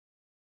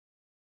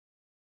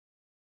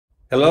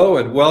Hello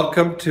and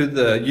welcome to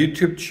the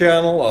YouTube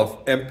channel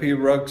of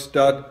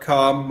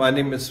mprugs.com. My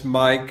name is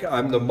Mike.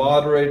 I'm the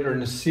moderator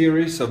in a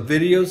series of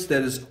videos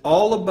that is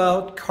all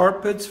about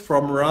carpets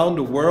from around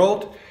the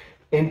world.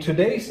 In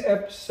today's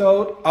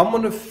episode, I'm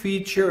going to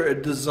feature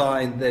a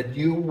design that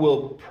you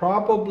will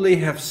probably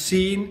have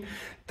seen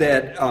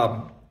that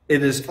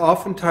it is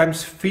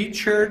oftentimes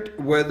featured,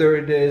 whether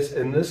it is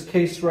in this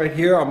case right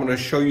here. I'm going to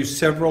show you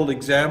several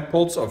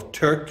examples of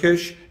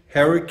Turkish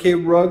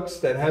Hereke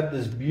rugs that have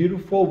this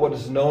beautiful, what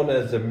is known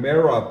as a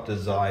MIHRAB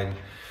design.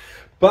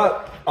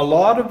 But a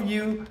lot of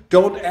you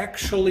don't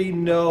actually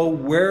know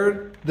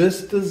where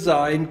this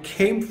design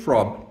came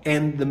from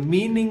and the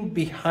meaning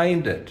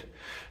behind it.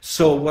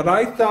 So what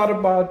I thought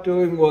about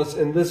doing was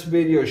in this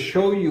video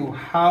show you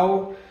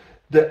how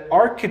the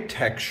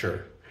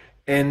architecture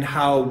and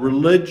how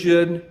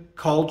religion,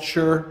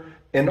 culture,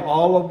 and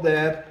all of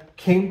that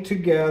came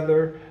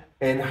together,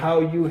 and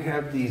how you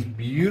have these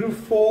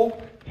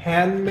beautiful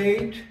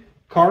handmade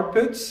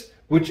carpets,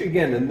 which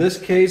again in this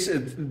case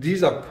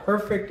these are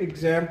perfect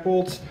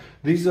examples.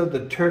 These are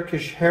the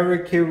Turkish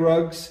Hereke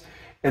rugs,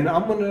 and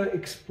I'm going to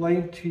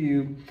explain to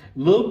you a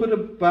little bit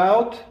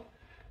about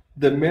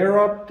the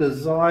MIHRAB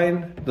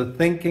design, the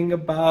thinking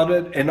about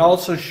it, and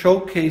also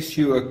showcase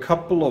you a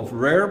couple of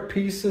rare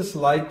pieces,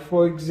 like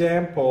for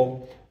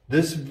example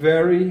this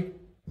very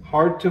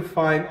hard to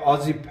find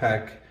Aussie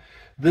pack.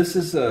 This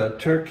is a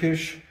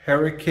Turkish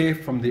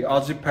Hereke from the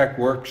Aussie Pack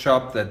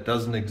workshop that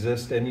doesn't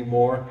exist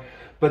anymore.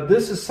 But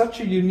this is such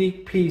a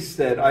unique piece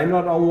that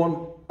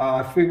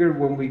I figured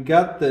when we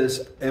got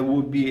this, it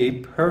would be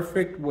a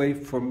perfect way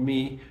for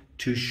me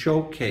to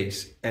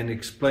showcase and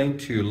explain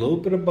to you a little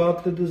bit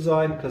about the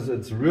design, because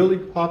it's really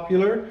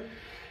popular.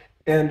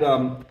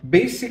 And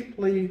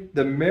basically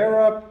the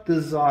MIHRAB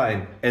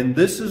design, and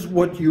this is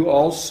what you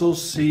also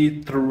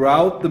see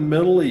throughout the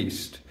Middle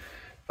East.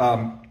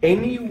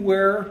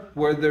 Anywhere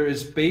where there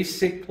is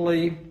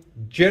basically,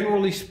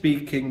 generally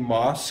speaking,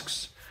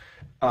 mosques,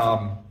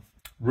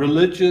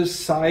 religious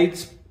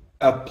sites,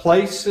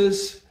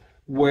 places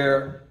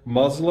where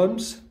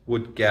Muslims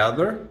would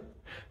gather,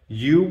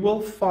 you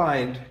will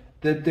find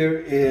that there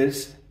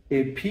is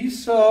a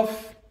piece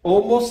of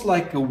almost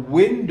like a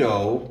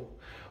window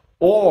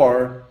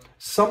or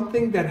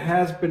something that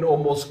has been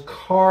almost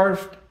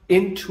carved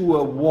into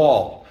a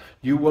wall.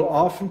 You will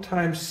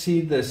oftentimes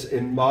see this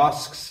in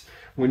mosques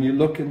when you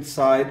look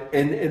inside,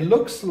 and it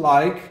looks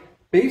like,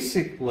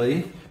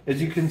 basically,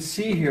 as you can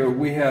see here,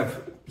 we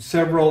have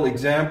several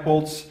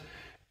examples.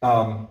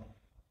 And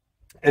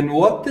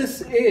what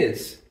this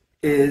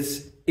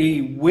is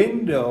a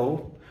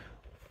window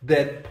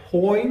that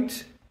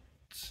points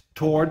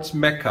towards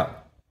Mecca.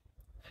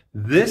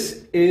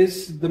 This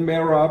is the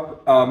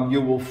MIHRAB. You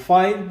will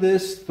find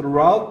this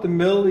throughout the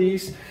Middle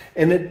East,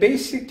 and it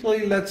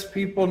basically lets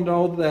people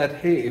know that,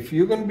 hey, if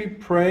you're going to be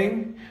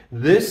praying,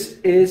 this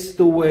is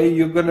the way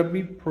you're going to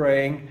be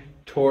praying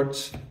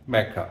towards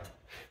Mecca.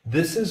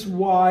 This is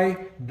why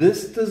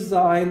this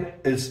design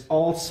is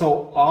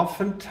also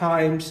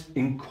oftentimes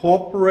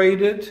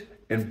incorporated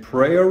in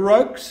prayer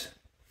rugs.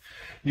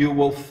 You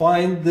will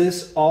find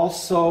this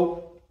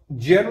also,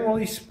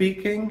 generally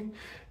speaking,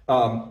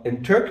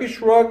 in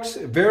Turkish rugs,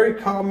 very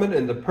common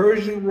in the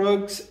Persian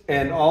rugs,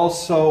 and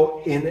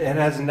also it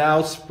has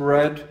now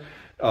spread.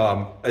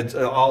 It's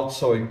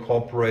also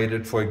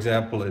incorporated, for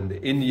example, in the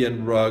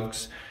Indian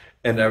rugs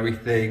and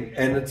everything.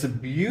 And it's a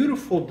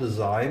beautiful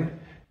design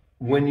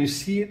when you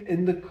see it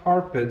in the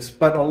carpets,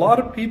 but a lot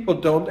of people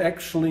don't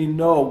actually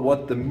know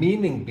what the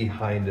meaning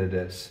behind it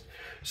is.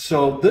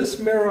 So this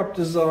MIHRAB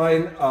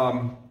design,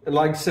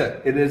 like I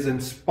said, it is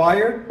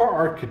inspired by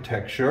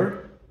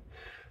architecture,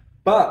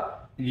 but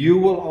you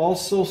will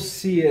also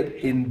see it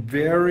in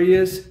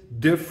various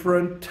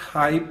different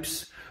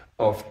types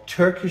of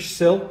Turkish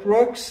silk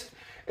rugs.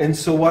 And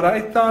so what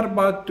I thought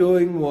about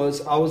doing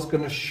was I was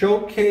going to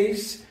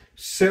showcase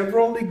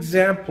several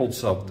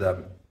examples of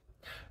them,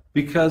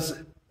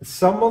 because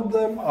some of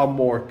them are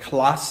more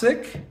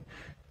classic,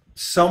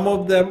 some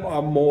of them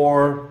are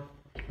more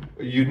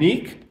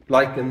unique,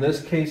 like in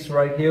this case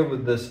right here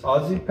with this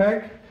Aussie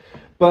pack.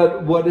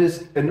 But what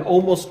is, in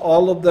almost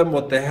all of them,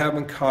 what they have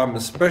in common,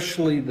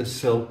 especially the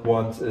silk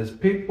ones, is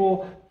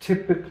people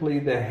typically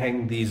they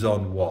hang these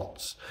on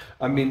walls.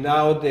 I mean,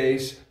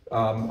 nowadays,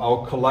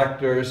 our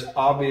collectors,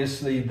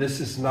 obviously, this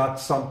is not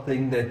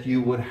something that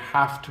you would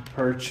have to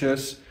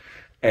purchase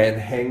and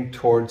hang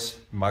towards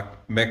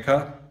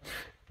Mecca.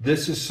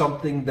 This is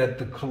something that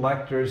the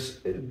collectors,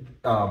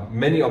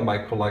 many of my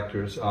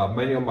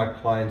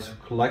clients who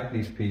collect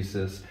these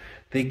pieces,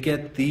 they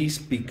get these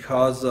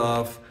because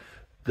of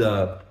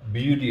the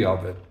beauty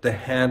of it, the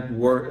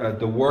handwork,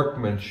 the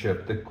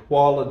workmanship, the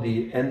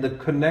quality, and the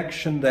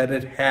connection that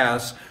it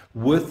has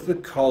with the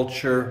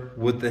culture,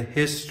 with the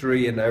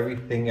history, and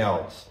everything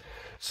else.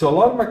 So a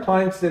lot of my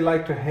clients, they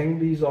like to hang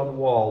these on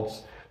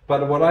walls.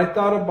 But what I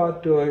thought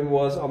about doing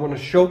was I'm going to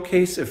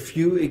showcase a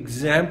few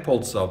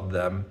examples of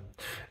them.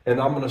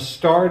 And I'm going to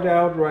start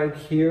out right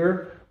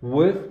here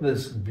with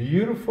this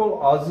beautiful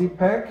Aussie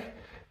pack.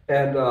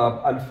 And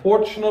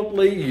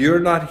unfortunately, you're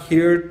not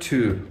here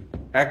to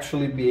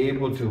actually be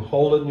able to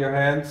hold it in your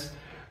hands.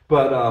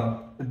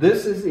 But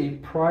this is a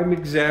prime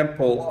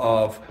example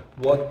of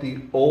what the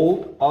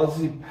old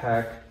Aussie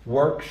Pack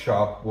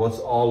workshop was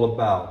all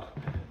about.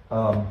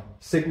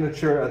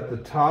 Signature at the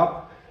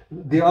top.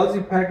 The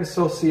Aussie Pack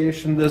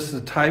Association, this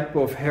is the type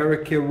of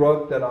Hereke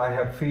rug that I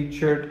have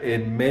featured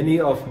in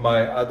many of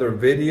my other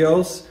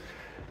videos.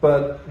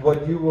 But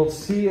what you will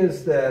see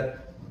is that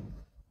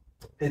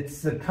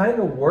it's the kind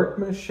of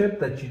workmanship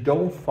that you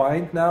don't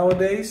find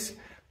nowadays.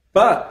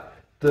 But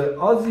the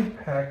Aussie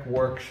Pack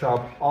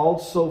workshop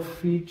also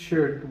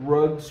featured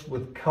rugs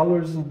with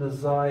colors and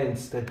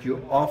designs that you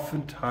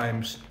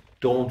oftentimes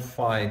don't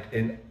find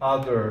in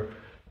other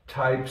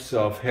types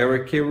of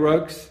Hereke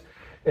rugs.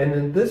 And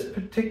in this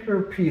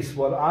particular piece,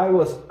 what I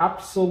was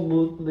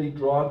absolutely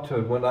drawn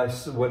to when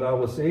I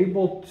was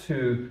able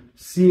to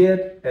see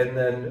it and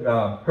then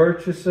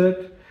purchase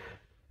it,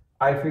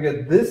 I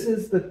figured this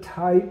is the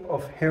type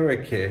of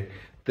Hereke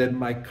that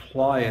my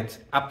clients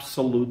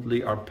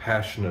absolutely are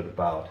passionate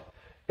about.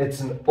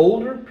 It's an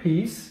older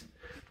piece,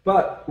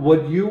 but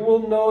what you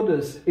will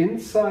notice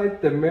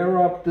inside the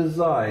MIHRAB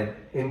Design,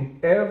 in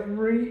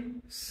every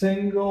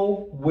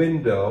single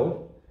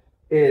window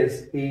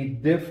is a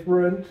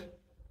different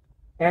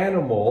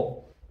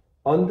animal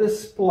on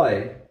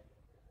display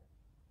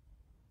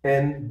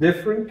in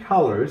different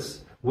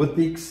colors, with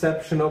the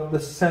exception of the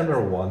center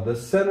one. The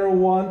center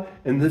one,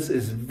 and this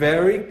is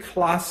very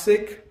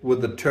classic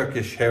with the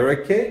Turkish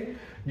Hereke,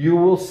 you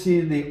will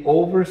see the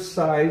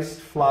oversized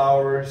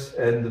flowers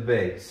and the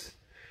vase.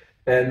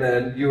 And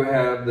then you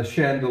have the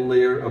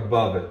chandelier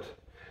above it.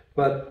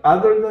 But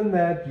other than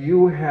that,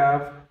 you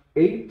have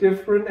 8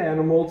 different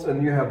animals,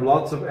 and you have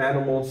lots of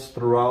animals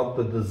throughout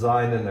the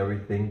design and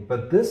everything.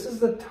 But this is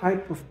the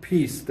type of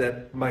piece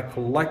that my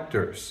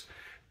collectors,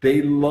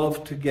 they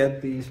love to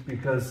get these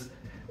because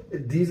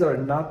these are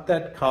not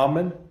that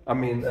common. I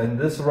mean, and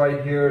this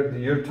right here,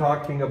 you're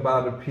talking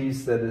about a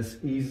piece that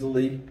is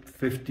easily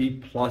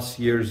 50 plus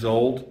years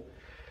old.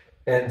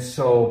 And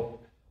so,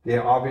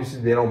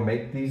 obviously they don't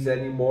make these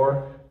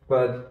anymore.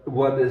 But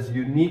what is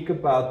unique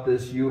about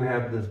this, you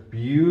have this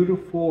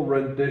beautiful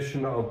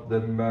rendition of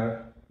the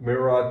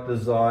MIHRAB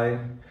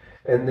Design,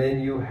 and then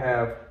you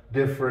have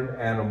different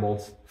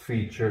animals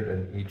featured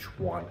in each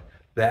one.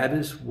 That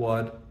is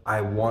what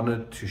I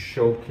wanted to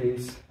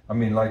showcase. I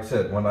mean, like I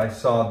said, when I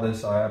saw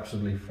this, I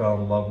absolutely fell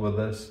in love with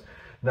this.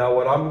 Now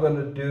what I'm going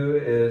to do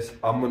is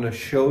I'm going to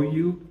show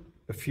you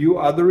a few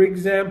other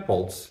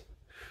examples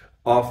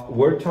of,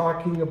 we're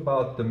talking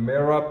about the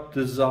MIHRAB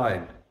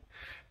Design.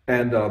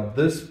 And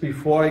this,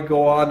 before I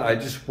go on, I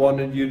just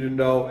wanted you to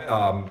know,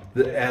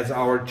 as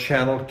our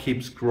channel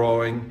keeps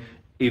growing,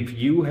 if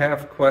you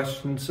have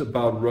questions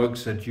about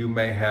rugs that you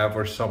may have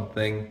or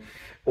something,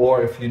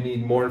 or if you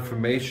need more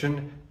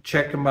information,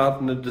 check them out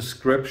in the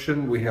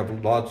description. We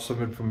have lots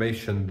of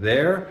information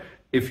there.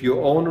 If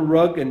you own a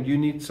rug and you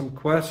need some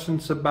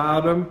questions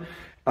about them,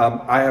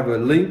 I have a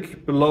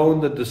link below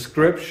in the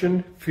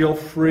description. Feel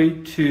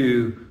free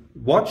to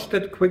watch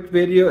that quick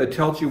video. It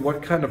tells you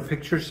what kind of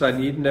pictures I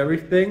need and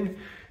everything.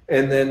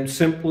 And then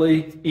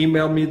simply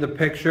email me the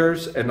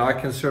pictures and I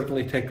can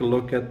certainly take a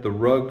look at the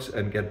rugs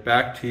and get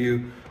back to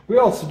you. We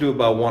also do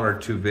about 1 or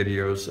 2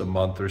 videos a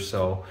month or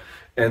so.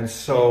 And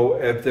so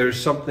if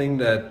there's something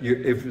that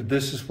if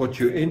this is what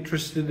you're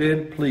interested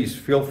in, please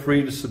feel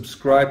free to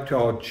subscribe to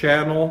our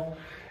channel.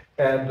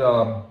 And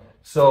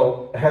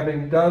so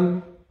having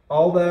done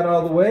all that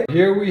out of the way,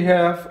 here we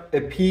have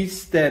a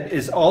piece that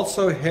is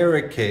also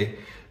Hereke.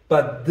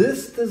 But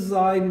this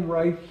design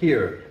right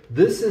here,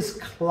 this is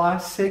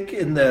classic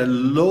in the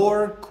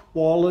lower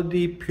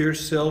quality pure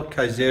silk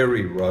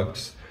Kayseri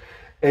rugs.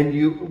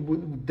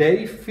 And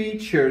they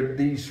feature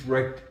these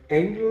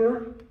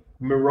rectangular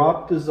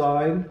MIHRAB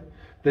Design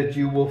that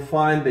you will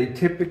find. They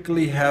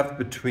typically have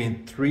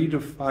between 3 to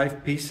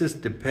 5 pieces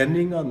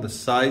depending on the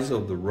size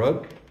of the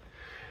rug.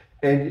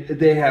 And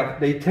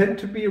they tend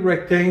to be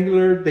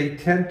rectangular. They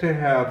tend to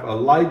have a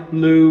light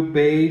blue,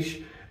 beige,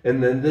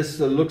 and then this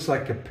looks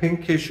like a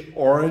pinkish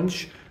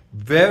orange.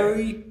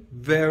 Very,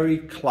 very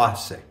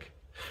classic.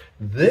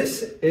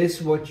 This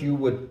is what you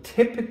would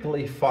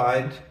typically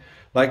find,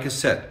 like I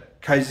said,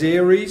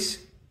 Kayseris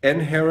and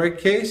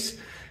Herekes.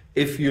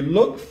 If you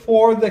look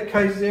for the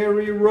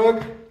Kayseri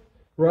rug,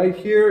 right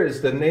here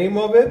is the name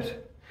of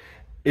it.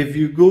 If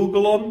you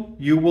Google them,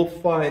 you will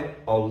find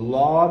a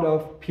lot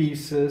of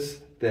pieces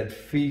that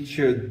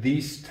feature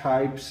these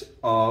types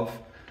of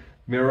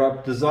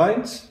MIHRAB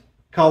designs,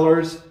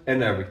 colors,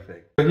 and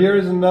everything. So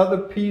here's another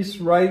piece,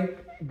 right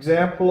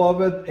example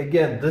of it.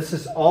 Again, this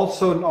is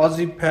also an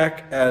Aussie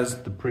Pack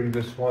as the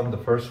previous one, the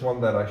first one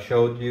that I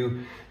showed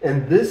you.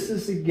 And this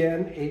is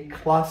again a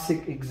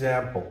classic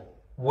example.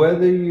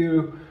 Whether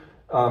you,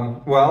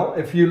 well,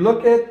 if you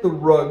look at the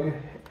rug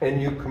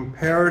and you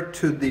compare it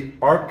to the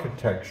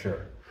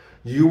architecture,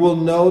 you will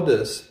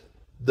notice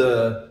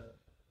the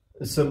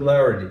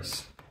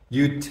similarities.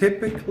 You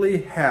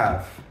typically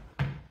have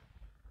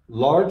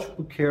large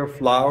bouquet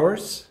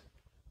flowers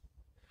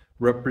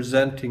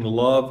representing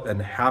love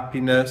and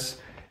happiness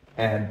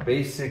and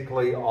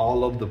basically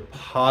all of the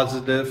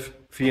positive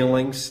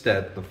feelings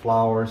that the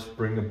flowers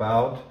bring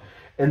about.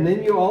 And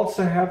then you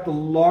also have the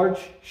large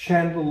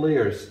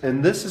chandeliers,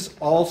 and this is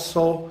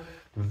also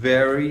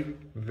very,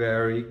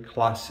 very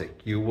classic.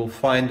 You will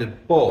find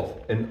it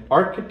both in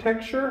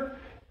architecture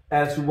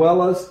as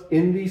well as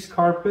in these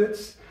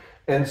carpets.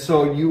 And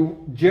so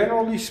you,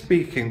 generally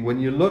speaking, when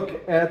you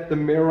look at the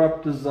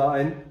MIHRAB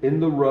design in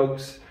the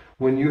rugs,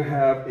 when you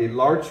have a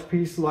large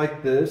piece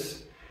like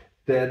this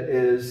that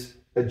is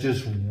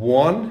just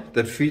one,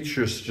 that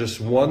features just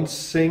one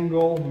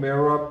single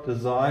MIHRAB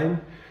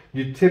design,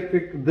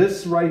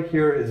 this right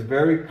here is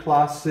very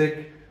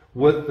classic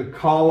with the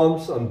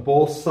columns on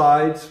both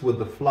sides with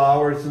the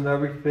flowers and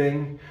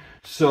everything.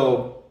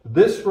 So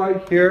this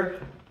right here,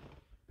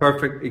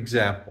 perfect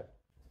example.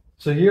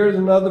 So here's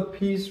another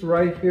piece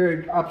right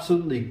here,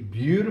 absolutely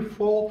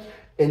beautiful,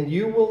 and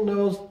you will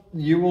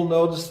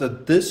notice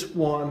that this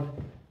one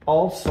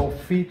also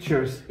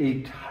features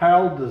a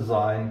tile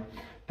design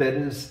that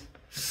is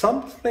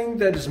something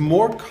that is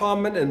more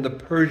common in the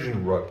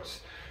Persian rugs.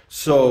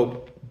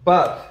 So,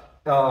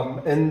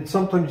 and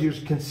sometimes you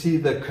can see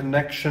the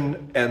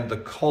connection and the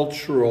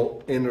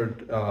cultural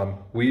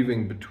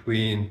weaving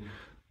between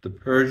the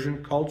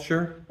Persian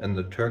culture and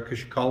the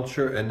Turkish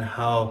culture and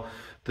how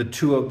the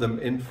two of them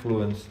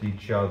influenced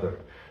each other.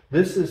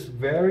 This is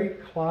very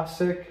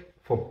classic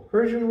for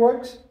Persian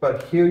rugs,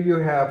 but here you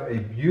have a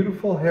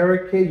beautiful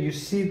Hereke. You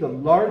see the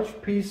large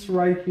piece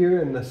right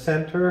here in the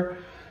center.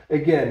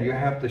 Again, you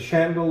have the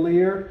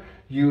chandelier,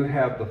 you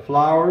have the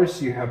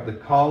flowers, you have the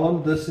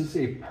column. This is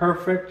a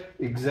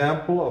perfect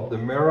example of the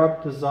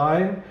MIHRAB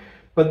design.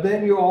 But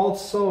then you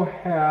also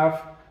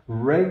have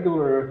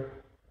regular,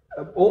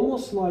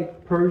 almost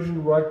like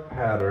Persian rug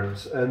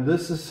patterns. And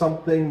this is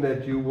something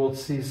that you will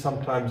see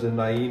sometimes in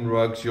Nain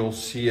rugs. You'll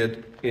see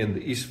it in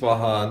the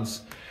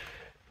Isfahans.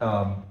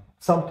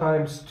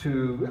 Sometimes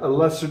to a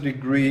lesser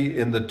degree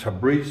in the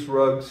Tabriz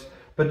rugs.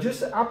 But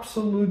just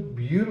absolute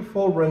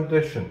beautiful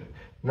rendition.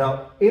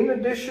 Now, in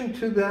addition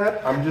to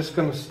that, I'm just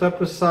going to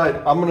step aside.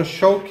 I'm going to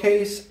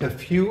showcase a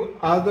few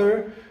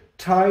other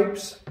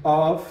types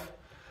of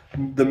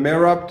the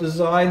MIHRAB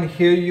design.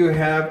 Here you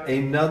have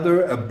a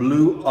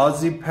blue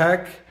Aussie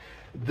pack.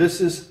 This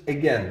is,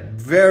 again,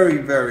 very,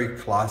 very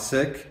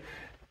classic.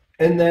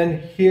 And then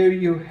here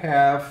you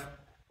have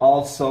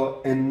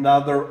also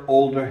another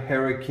older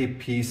Hereke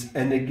piece.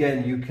 And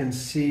again, you can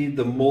see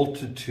the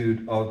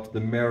multitude of the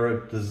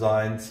MIHRAB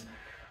designs.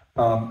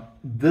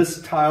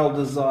 This tile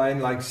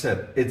design, like I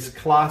said, it's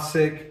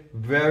classic,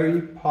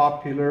 very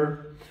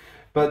popular,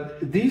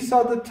 but these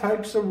are the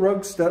types of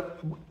rugs that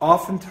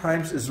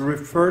oftentimes is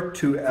referred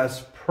to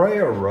as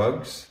prayer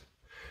rugs.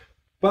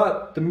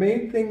 But the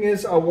main thing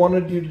is I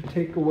wanted you to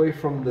take away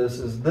from this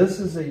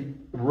is a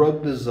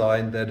rug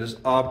design that has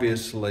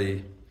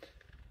obviously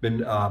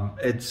been,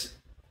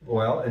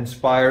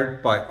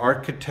 inspired by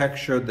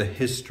architecture, the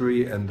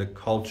history and the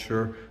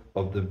culture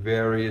of the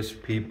various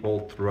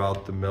people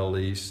throughout the Middle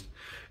East.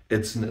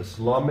 It's an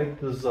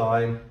Islamic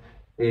design.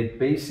 It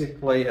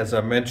basically, as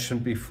I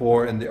mentioned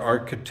before, in the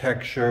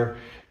architecture,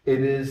 it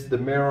is the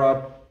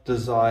MIHRAB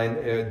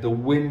design, the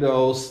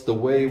windows, the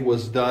way it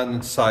was done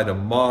inside of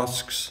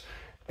mosques,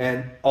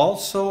 and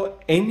also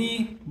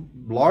any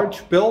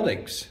large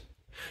buildings.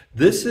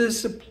 This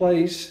is a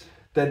place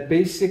that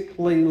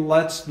basically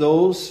lets the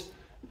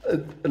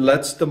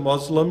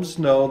Muslims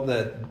know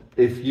that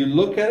if you're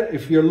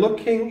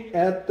looking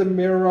at the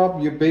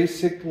MIHRAB, you're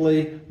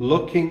basically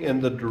looking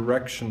in the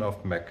direction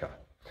of Mecca.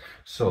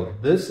 So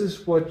this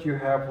is what you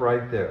have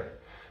right there.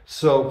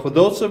 So for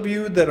those of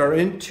you that are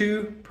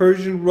into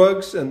Persian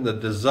rugs and the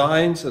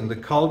designs and the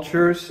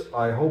cultures,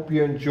 I hope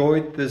you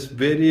enjoyed this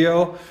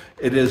video.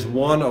 It is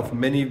one of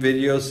many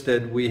videos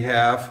that we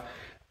have.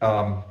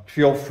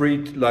 Feel free,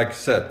 like I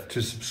said,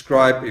 to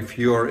subscribe if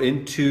you are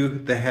into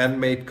the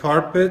handmade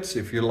carpets,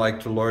 if you like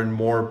to learn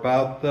more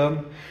about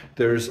them.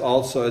 There's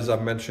also, as I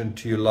mentioned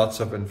to you, lots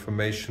of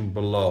information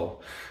below.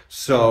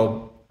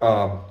 So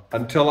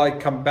until I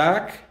come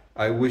back,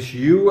 I wish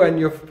you and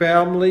your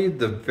family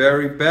the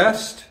very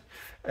best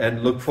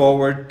and look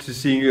forward to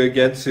seeing you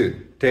again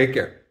soon. Take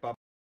care.